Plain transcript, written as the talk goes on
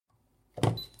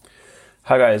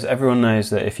Hi guys, everyone knows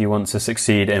that if you want to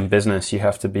succeed in business, you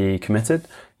have to be committed.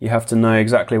 You have to know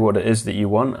exactly what it is that you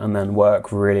want and then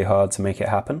work really hard to make it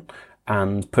happen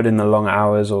and put in the long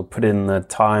hours or put in the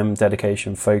time,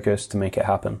 dedication, focus to make it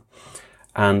happen.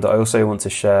 And I also want to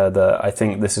share that I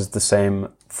think this is the same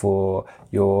for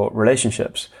your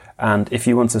relationships. And if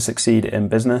you want to succeed in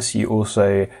business, you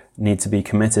also need to be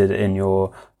committed in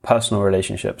your personal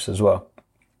relationships as well.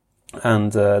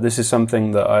 And this is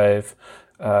something that I've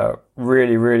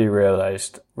really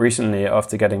realized recently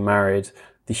after getting married,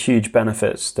 the huge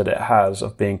benefits that it has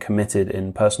of being committed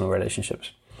in personal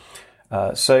relationships.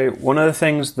 So one of the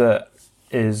things that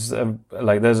is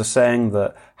there's a saying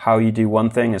that how you do one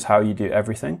thing is how you do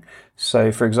everything.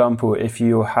 So for example, if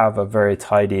you have a very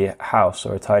tidy house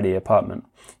or a tidy apartment,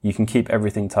 you can keep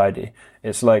everything tidy.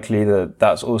 It's likely that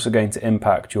that's also going to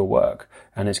impact your work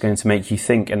and it's going to make you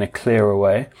think in a clearer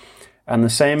way. And the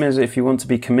same as if you want to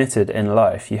be committed in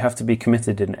life, you have to be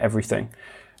committed in everything.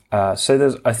 I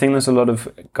think there's a lot of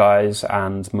guys,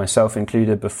 and myself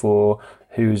included before,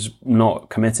 who's not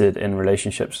committed in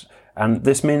relationships. And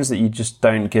this means that you just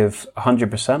don't give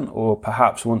 100% or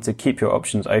perhaps want to keep your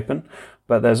options open.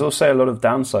 But there's also a lot of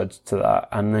downsides to that.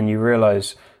 And then you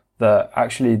realize that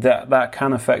actually that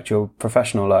can affect your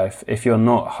professional life if you're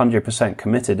not 100%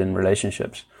 committed in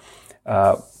relationships.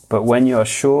 But when you're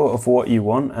sure of what you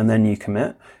want and then you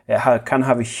commit, it can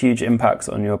have a huge impact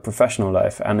on your professional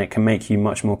life and it can make you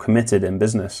much more committed in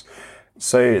business.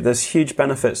 So there's huge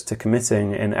benefits to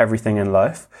committing in everything in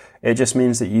life. It just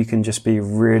means that you can just be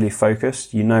really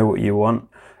focused, you know what you want,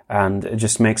 and it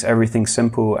just makes everything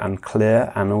simple and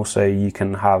clear. And also you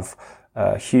can have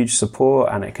huge support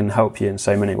and it can help you in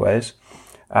so many ways.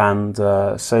 And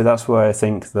so that's why I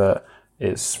think that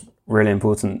it's really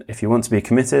important, if you want to be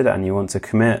committed and you want to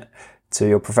commit to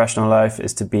your professional life,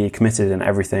 is to be committed in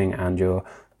everything and your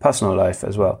personal life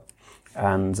as well.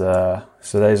 And so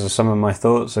those are some of my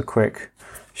thoughts, a quick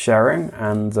sharing,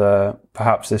 and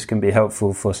perhaps this can be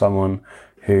helpful for someone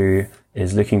who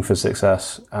is looking for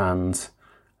success and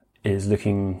is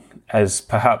looking as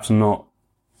perhaps not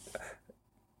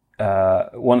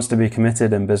wants to be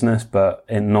committed in business, but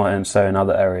not in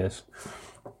other areas.